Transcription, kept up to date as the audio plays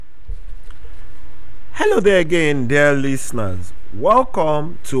Hello there again, dear listeners.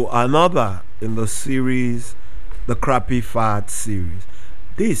 Welcome to another in the series, the Crappy Fat series.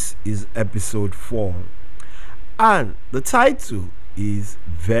 This is episode 4, and the title is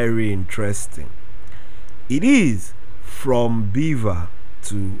very interesting. It is From Beaver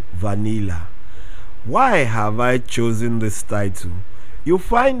to Vanilla. Why have I chosen this title? You'll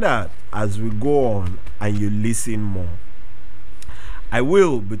find out as we go on and you listen more. I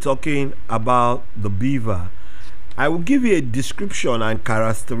will be talking about the beaver. I will give you a description and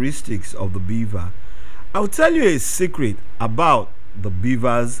characteristics of the beaver. I will tell you a secret about the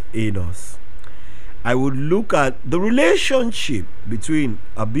beaver's anus. I would look at the relationship between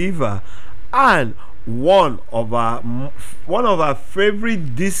a beaver and one of our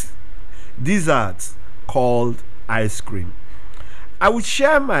favorite desserts called ice cream. I will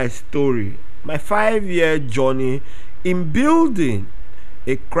share my story, my 5-year journey in building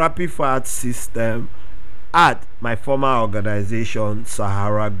a crappy fat system at my former organization,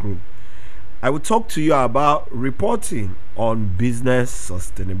 Sahara Group. I will talk to you about reporting on business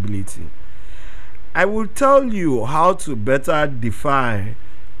sustainability. I will tell you how to better define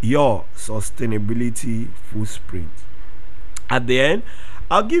your sustainability footprint. At the end,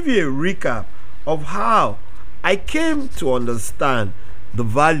 I'll give you a recap of how I came to understand the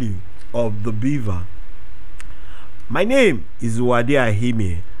value of the beaver. My name is Wade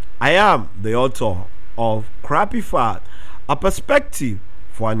Ahimie. I am the author of Crappy Fat, a perspective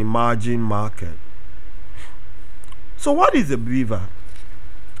for an emerging market. So what is a beaver?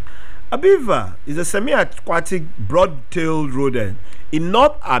 A beaver is a semi-aquatic broad-tailed rodent in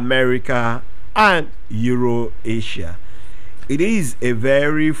North America and Eurasia. It is a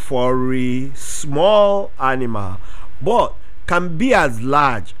very furry, small animal, but can be as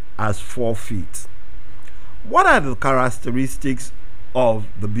large as 4 feet. What are the characteristics of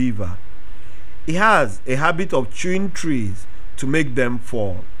the beaver? It has a habit of chewing trees to make them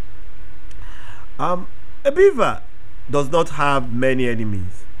fall. A beaver does not have many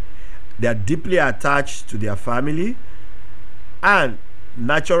enemies. They are deeply attached to their family and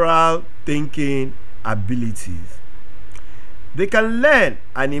natural thinking abilities. They can learn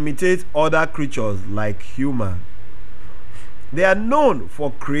and imitate other creatures like humans. They are known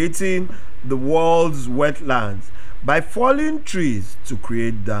for creating the world's wetlands by felling trees to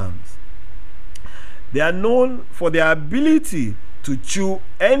create dams. They are known for their ability to chew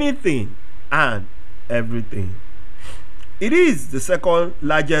anything and everything. It is the second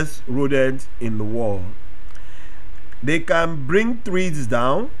largest rodent in the world. They can bring trees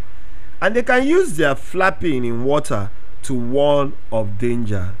down, and they can use their flapping in water to warn of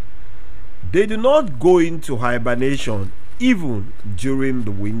danger. They do not go into hibernation even during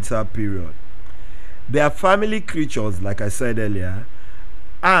the winter period. They are family creatures, like I said earlier,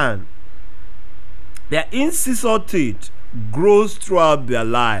 and their incisor teeth grows throughout their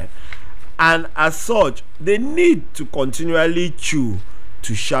life, and as such, they need to continually chew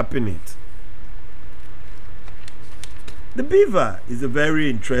to sharpen it. The beaver is a very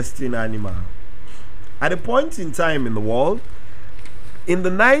interesting animal. At a point in time in the world, in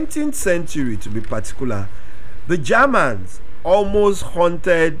the 19th century to be particular, the Germans almost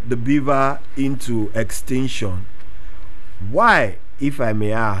hunted the beaver into extinction. Why, if I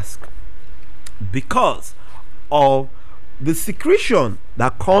may ask? Because of the secretion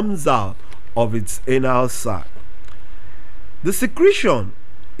that comes out of its anal sac. The secretion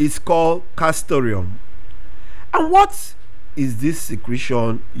is called castoreum. And what is this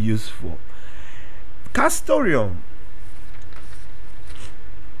secretion used for? Castoreum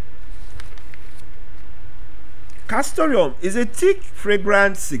is a thick,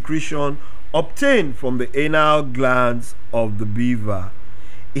 fragrant secretion obtained from the anal glands of the beaver.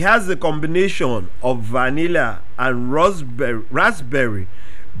 It has a combination of vanilla and raspberry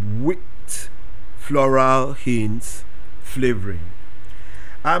with floral hints flavoring.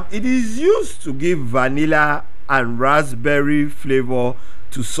 It is used to give vanilla and raspberry flavor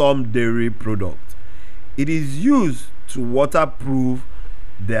to some dairy products. It is used to waterproof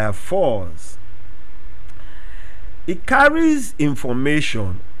their furs. It carries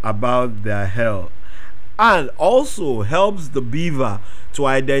information about their health and also helps the beaver to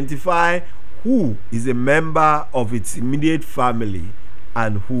identify who is a member of its immediate family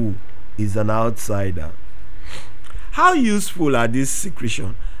and who is an outsider. How useful are these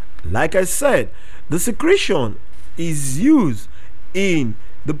secretions? Like I said, the secretion is used in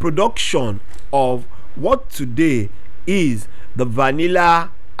the production of what today is the vanilla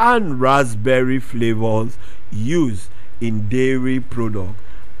and raspberry flavors used in dairy products.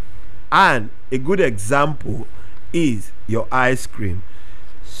 And a good example is your ice cream.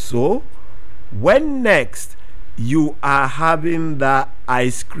 So When next you are having that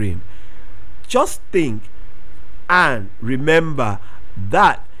ice cream, just think and remember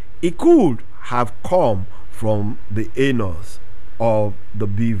that it could have come from the anus of the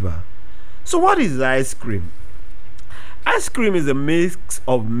beaver. So what is ice cream? Ice cream is a mix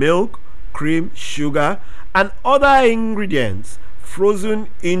of milk, cream, sugar, and other ingredients frozen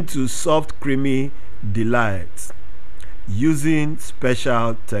into soft, creamy delights using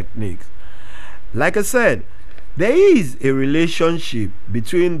special techniques. Like I said, there is a relationship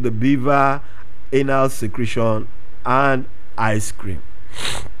between the beaver anal secretion and ice cream.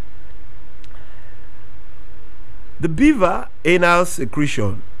 The beaver anal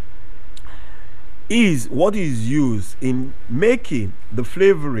secretion is what is used in making the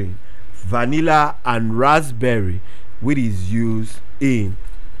flavoring vanilla and raspberry, which is used in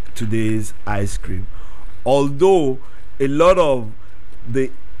today's ice cream. Although a lot of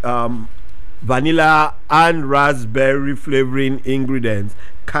the vanilla and raspberry flavoring ingredients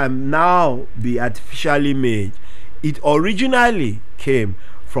can now be artificially made, it originally came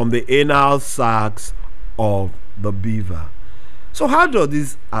from the anal sacs of the beaver. So how does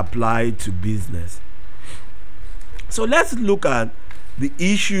this apply to business? So let's look at the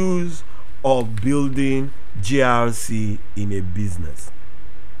issues of building GRC in a business.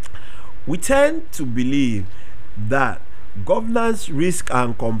 We tend to believe that governance, risk,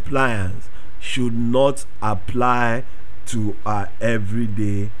 and compliance should not apply to our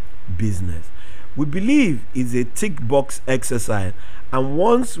everyday business. We believe it's a tick box exercise, and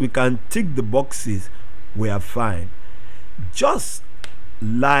once we can tick the boxes, we are fine. Just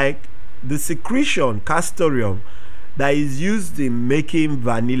like the secretion castoreum that is used in making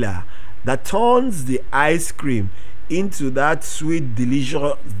vanilla, that turns the ice cream into that sweet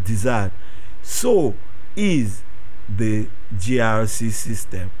delicious dessert, so is the GRC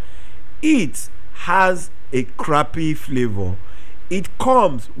system. It has a crappy flavor. It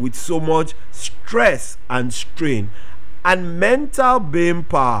comes with so much stress and strain and mental brain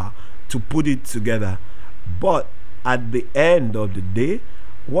power to put it together. But at the end of the day,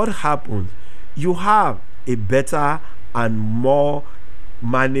 what happens? You have a better and more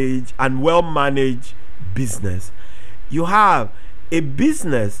managed and well managed business. You have a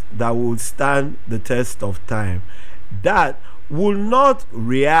business that will stand the test of time, that will not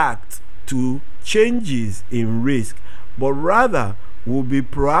react to changes in risk, but rather will be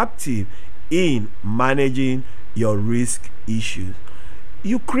proactive in managing your risk issues.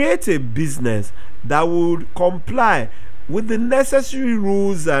 You create a business that would comply with the necessary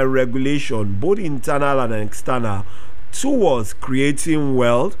rules and regulations, both internal and external, towards creating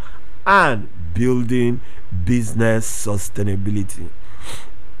wealth and building business sustainability.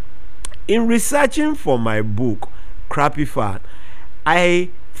 In researching for my book, Crappy Fat, I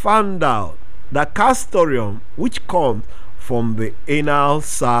found out that castoreum, which comes from the anal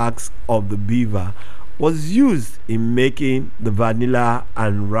sacs of the beaver, was used in making the vanilla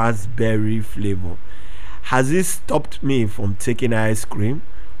and raspberry flavor. Has it stopped me from taking ice cream?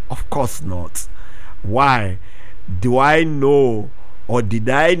 Of course not. Why? Do I know, or did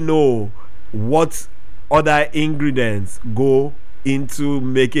I know, what other ingredients go into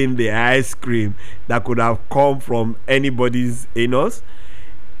making the ice cream that could have come from anybody's anus?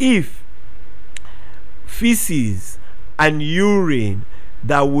 If feces and urine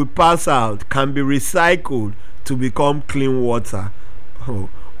that we pass out can be recycled to become clean water, who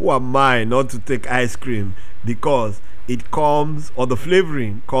am I not to take ice cream because it comes, or the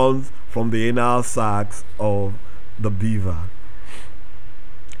flavoring comes, from the anal sacs of the beaver?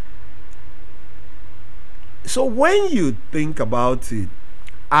 So when you think about it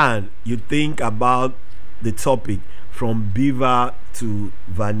and you think about the topic from beaver to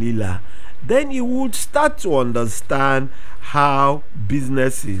vanilla, then you would start to understand how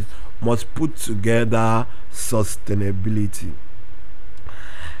businesses must put together sustainability.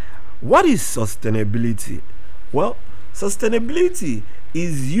 What is sustainability? Well, sustainability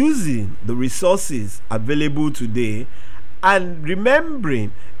is using the resources available today and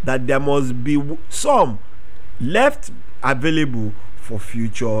remembering that there must be some left available for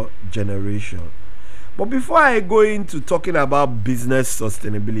future generations. But before I go into talking about business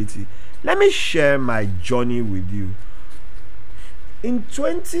sustainability, let me share my journey with you. In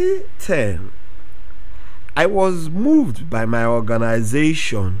 2010, I was moved by my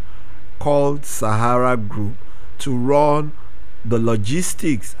organization called Sahara Group to run the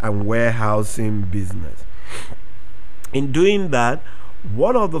logistics and warehousing business. In doing that,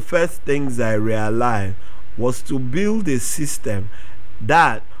 one of the first things I realized was to build a system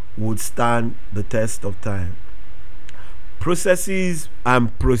that would stand the test of time. processes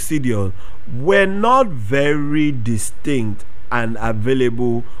and procedures were not very distinct and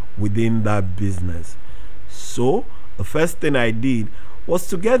available within that business. So the first thing I did was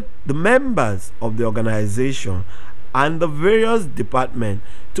to get the members of the organization and the various departments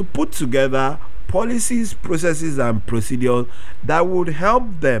to put together policies, processes, and procedures that would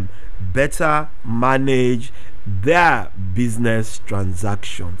help them better manage their business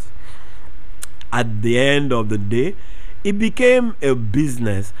transactions. At the end of the day, it became a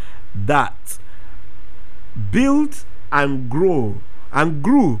business that built and grew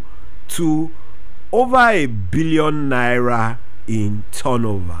to over ₦1 billion in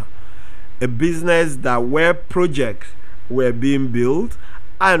turnover. A business that where projects were being built,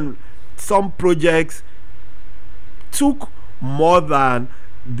 and some projects took more than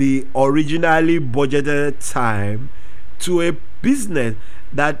the originally budgeted time, to a business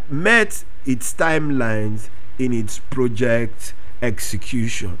that met its timelines in its project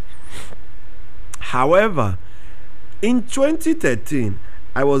execution. However, in 2013,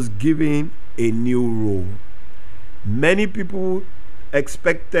 I was given a new role. Many people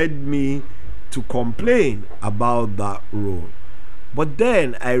expected me to complain about that role, but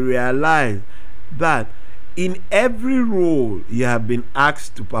then I realized that in every role you have been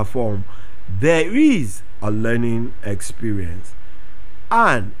asked to perform, there is a learning experience,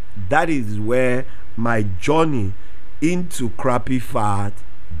 and that is where my journey into Crappy Fat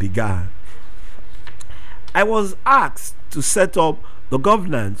began. I was asked to set up the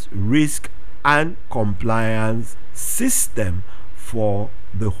governance, risk, and compliance system for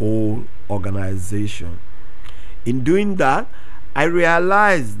the whole organization. In doing that, I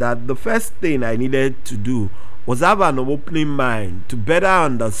realized that the first thing I needed to do was have an opening mind to better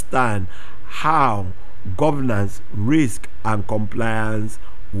understand how governance, risk, and compliance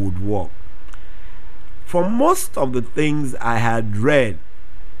would work. For most of the things I had read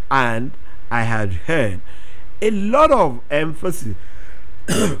and I had heard, a lot of emphasis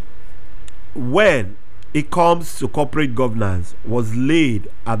when it comes to corporate governance was laid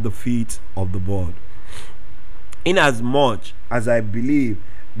at the feet of the board. In as much as I believe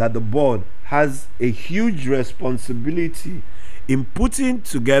that the board has a huge responsibility in putting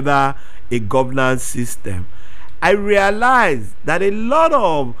together a governance system, I realized that a lot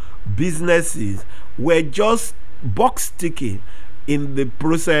of businesses were just box ticking in the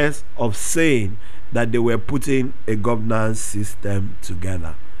process of saying that they were putting a governance system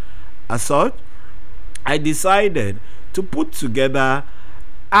together. As such, I decided to put together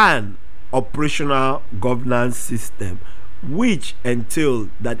an operational governance system, which entailed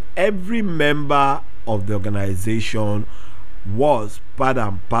that every member of the organization was part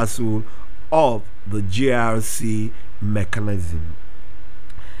and parcel of the GRC mechanism.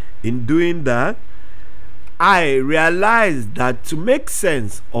 In doing that, I realized that to make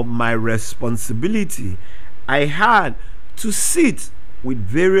sense of my responsibility, I had to sit with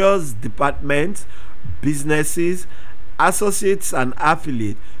various departments, businesses, associates, and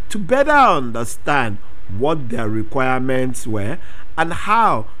affiliates to better understand what their requirements were and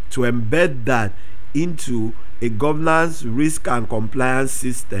how to embed that into a governance, risk, and compliance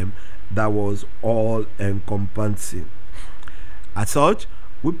system that was all encompassing. As such,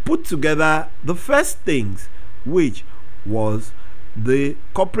 we put together the first things, which was the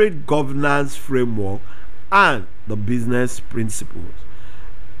corporate governance framework and the business principles.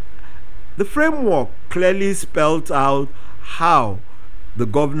 The framework clearly spelled out how the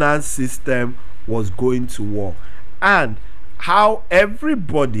governance system was going to work and how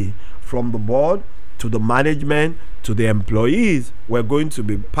everybody from the board to the management to the employees were going to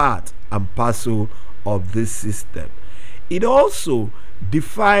be part and parcel of this system. It also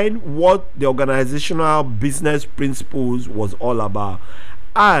defined what the organizational business principles was all about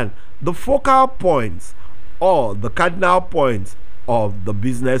and the focal points or the cardinal points of the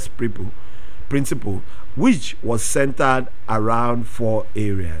business principle, which was centered around 4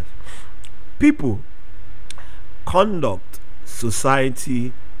 areas: people, conduct,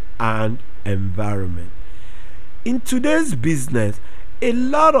 society, and environment. In today's business, a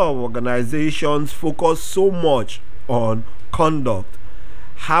lot of organizations focus so much on conduct.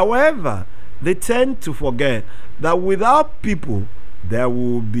 However, they tend to forget that without people, there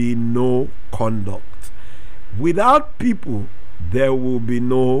will be no conduct. Without people, there will be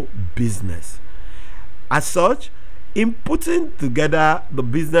no business. As such, in putting together the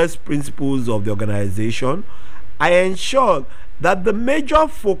business principles of the organization, I ensured that the major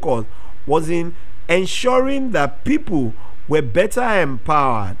focus was in ensuring that people were better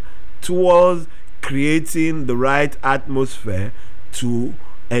empowered towards creating the right atmosphere to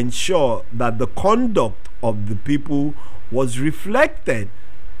ensure that the conduct of the people was reflected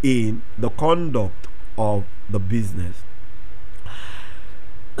in the conduct of the business.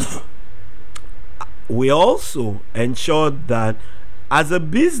 We also ensured that as a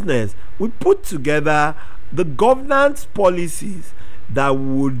business, we put together the governance policies that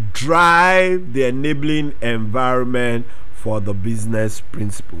would drive the enabling environment for the business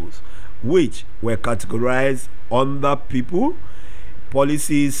principles, which were categorized under people,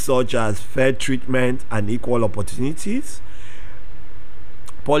 policies such as fair treatment and equal opportunities,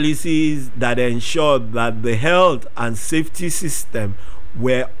 policies that ensured that the health and safety system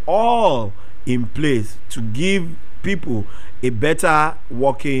were all in place to give people a better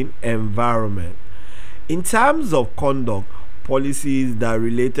working environment. In terms of conduct, policies that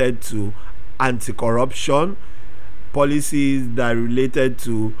related to anti-corruption, policies that related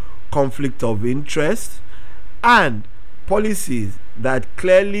to conflict of interest, and policies that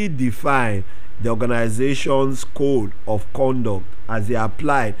clearly define the organization's code of conduct as they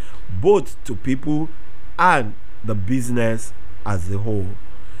apply both to people and the business as a whole.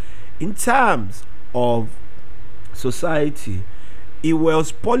 In terms of society, it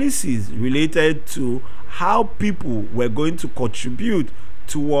was policies related to how people were going to contribute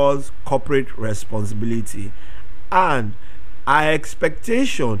towards corporate responsibility and our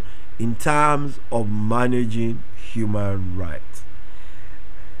expectation in terms of managing human rights.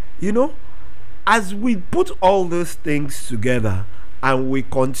 As we put all those things together and we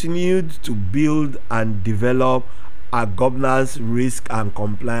continued to build and develop a governance, risk and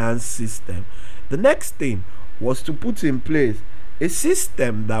compliance system, the next thing was to put in place a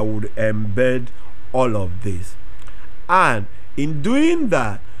system that would embed all of this. And in doing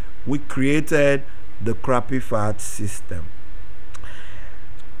that, we created the Crappy Fat system.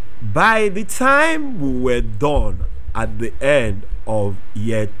 By the time we were done at the end of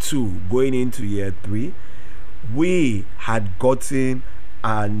year 2, going into year 3, we had gotten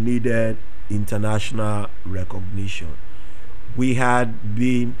our needed international recognition. We had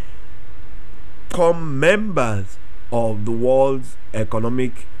become members of the World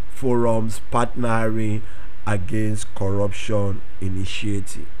Economic Forum's Partnering Against Corruption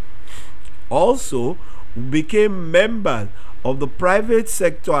initiative. Also, we became members of the Private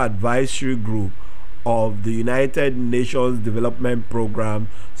Sector Advisory Group of the United Nations Development Programme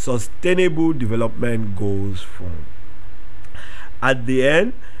Sustainable Development Goals Fund. At the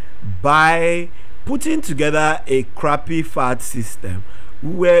end, by putting together a Crappy Fat system,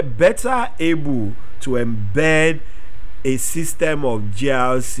 we were better able to embed a system of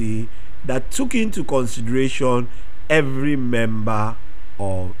GRC that took into consideration every member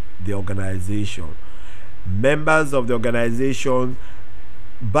of the organization. Members of the organization,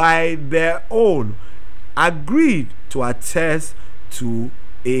 by their own, agreed to attest to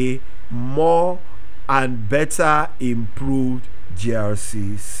a more and better improved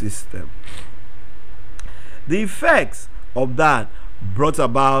GRC system. The effects of that brought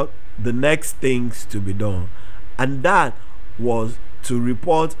about the next things to be done, and that was to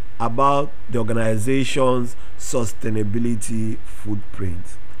report about the organization's sustainability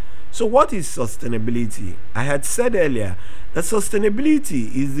footprint. So what is sustainability? I had said earlier that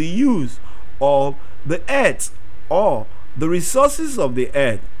sustainability is the use of the earth or the resources of the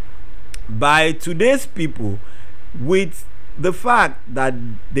earth by today's people, with the fact that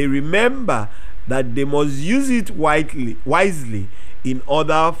they remember that they must use it wisely in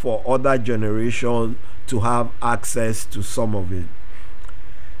order for other generations to have access to some of it.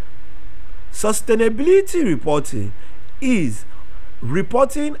 Sustainability reporting is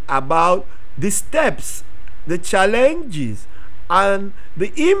reporting about the steps, the challenges, and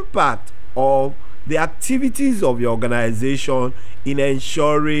the impact of the activities of your organization in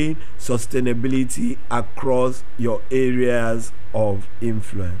ensuring sustainability across your areas of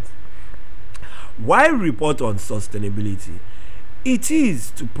influence. Why report on sustainability? It is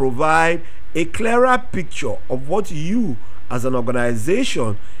to provide a clearer picture of what you as an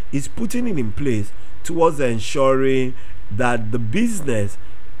organization is putting in place towards ensuring that the business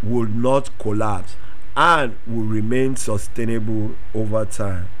will not collapse and will remain sustainable over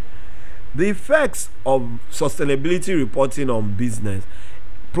time. The effects of sustainability reporting on business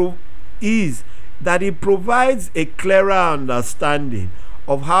is that it provides a clearer understanding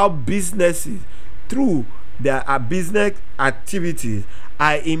of how businesses, through their business activities,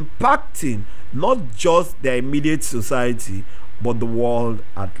 are impacting not just their immediate society but the world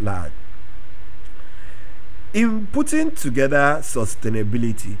at large. In putting together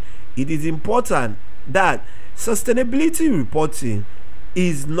sustainability, it is important that sustainability reporting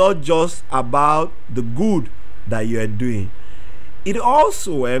is not just about the good that you are doing. It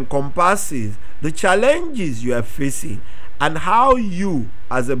also encompasses the challenges you are facing and how you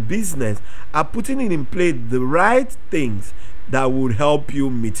as a business are putting in place the right things that would help you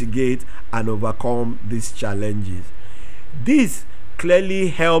mitigate and overcome these challenges. This clearly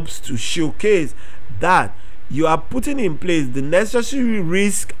helps to showcase that you are putting in place the necessary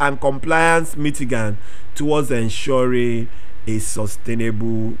risk and compliance mitigant towards ensuring a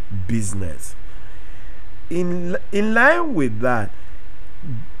sustainable business. In line with that,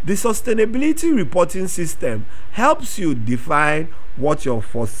 the sustainability reporting system helps you define what your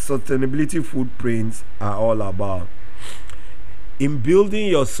sustainability footprints are all about. In building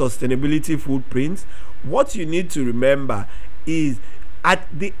your sustainability footprints, what you need to remember is at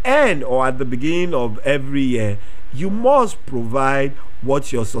the end or at the beginning of every year, you must provide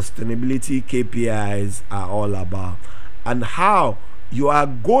what your sustainability KPIs are all about and how you are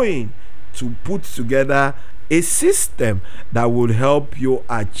going to put together a system that will help you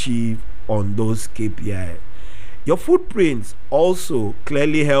achieve on those KPIs. Your footprints also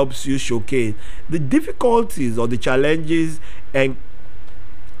clearly helps you showcase the difficulties or the challenges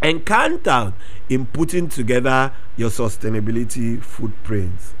encountered in putting together your sustainability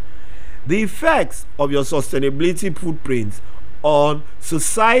footprints. The effects of your sustainability footprints on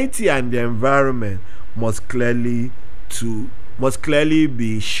society and the environment must clearly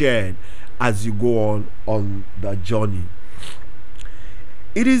be shared as you go on the journey.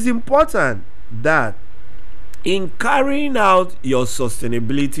 It is important that in carrying out your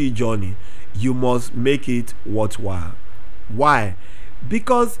sustainability journey, you must make it worthwhile. Why?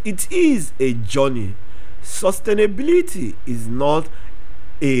 Because it is a journey. Sustainability is not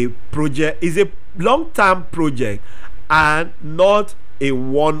a project, is a long-term project and not a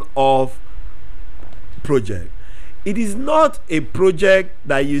one-off project. It is not a project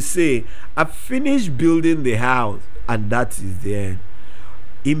that you say, I finished building the house and that is the end.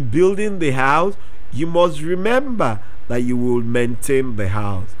 In building the house, you must remember that you will maintain the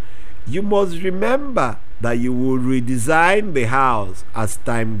house. You must remember that you will redesign the house as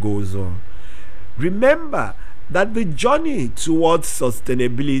time goes on. Remember that the journey towards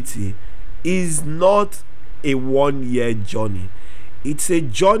sustainability is not a one-year journey. It's a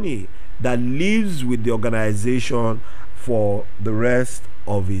journey that lives with the organization for the rest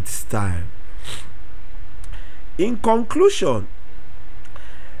of its time. In conclusion,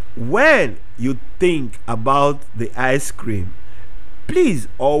 when you think about the ice cream, please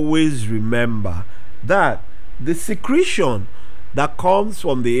always remember that the secretion that comes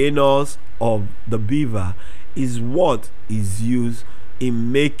from the anus of the beaver is what is used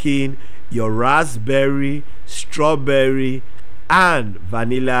in making your raspberry, strawberry, and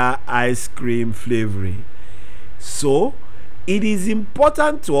vanilla ice cream flavoring. So, it is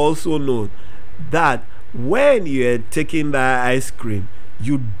important to also note that when you are taking that ice cream,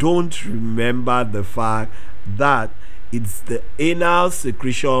 you don't remember the fact that it's the anal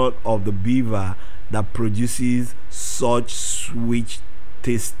secretion of the beaver that produces such sweet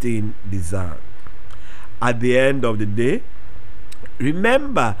tasting dessert. At the end of the day,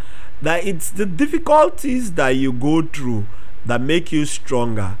 remember that it's the difficulties that you go through that make you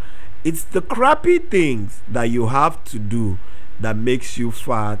stronger. It's the crappy things that you have to do that makes you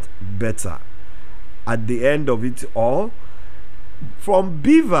fat better. At the end of it all, from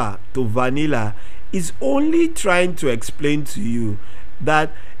beaver to vanilla is only trying to explain to you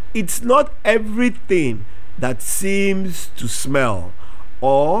that it's not everything that seems to smell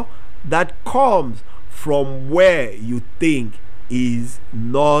or that comes from where you think is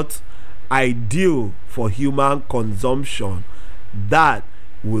not ideal for human consumption that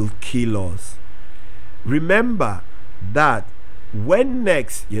will kill us. Remember that when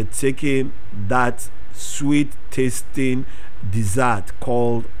next you're taking that sweet tasting dessert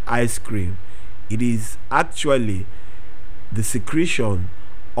called ice cream, it is actually the secretion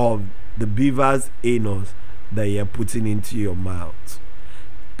of the beaver's anus that you're putting into your mouth.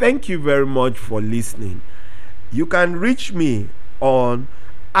 Thank you very much for listening. You can reach me on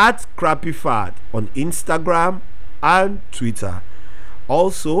 @crappyfat on Instagram and Twitter.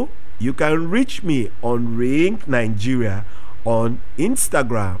 Also, you can reach me on Reink Nigeria on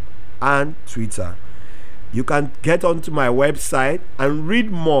Instagram and Twitter. You can get onto my website and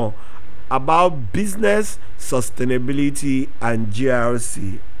read more about business, sustainability, and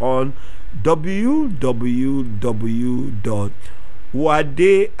GRC on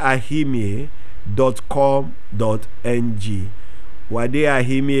www.wadeahimie.com.ng. Wade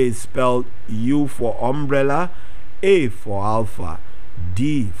Ahimie is spelled U for umbrella, A for alpha,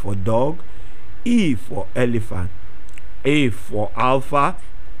 D for dog, E for elephant, A for alpha,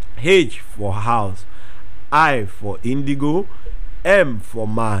 H for house, I for indigo, M for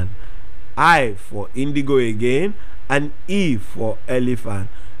man, I for indigo again, and E for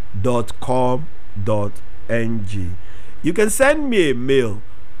elephant.com.ng. You can send me a mail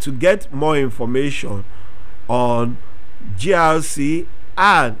to get more information on GRC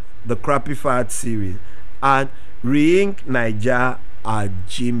and the Crappy Fat series at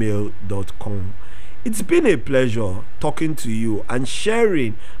reinkniger@gmail.com. It's been a pleasure talking to you and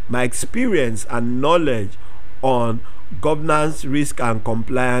sharing my experience and knowledge on governance, risk, and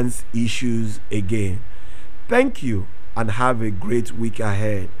compliance issues again. Thank you and have a great week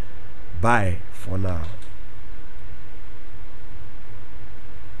ahead. Bye for now.